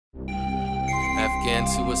Again,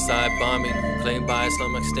 suicide bombing claimed by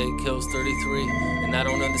Islamic State kills 33. And I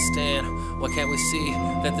don't understand, why can't we see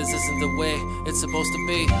that this isn't the way it's supposed to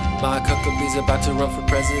be? My Huckabee's about to run for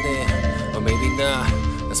president, or maybe not,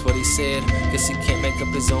 that's what he said. Guess he can't make up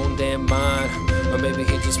his own damn mind, or maybe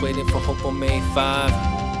he's just waiting for hope on May 5.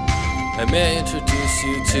 And may I introduce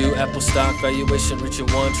you to Apple stock valuation reaching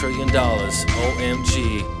 $1 trillion.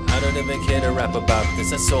 OMG, I don't even care to rap about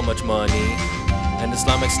this, that's so much money. And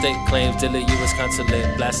Islamic State claims to the US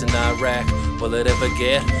consulate blasting Iraq. Will it ever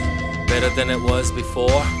get better than it was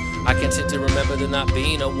before? I can't seem to remember there not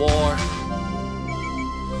being a war.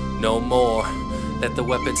 No more, that the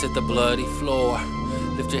weapons hit the bloody floor.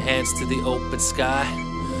 Lift your hands to the open sky,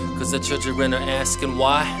 cause the children are asking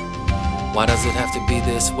why. Why does it have to be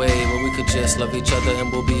this way, where we could just love each other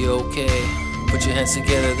and we'll be okay? Put your hands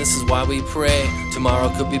together, this is why we pray. Tomorrow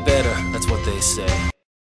could be better, that's what they say.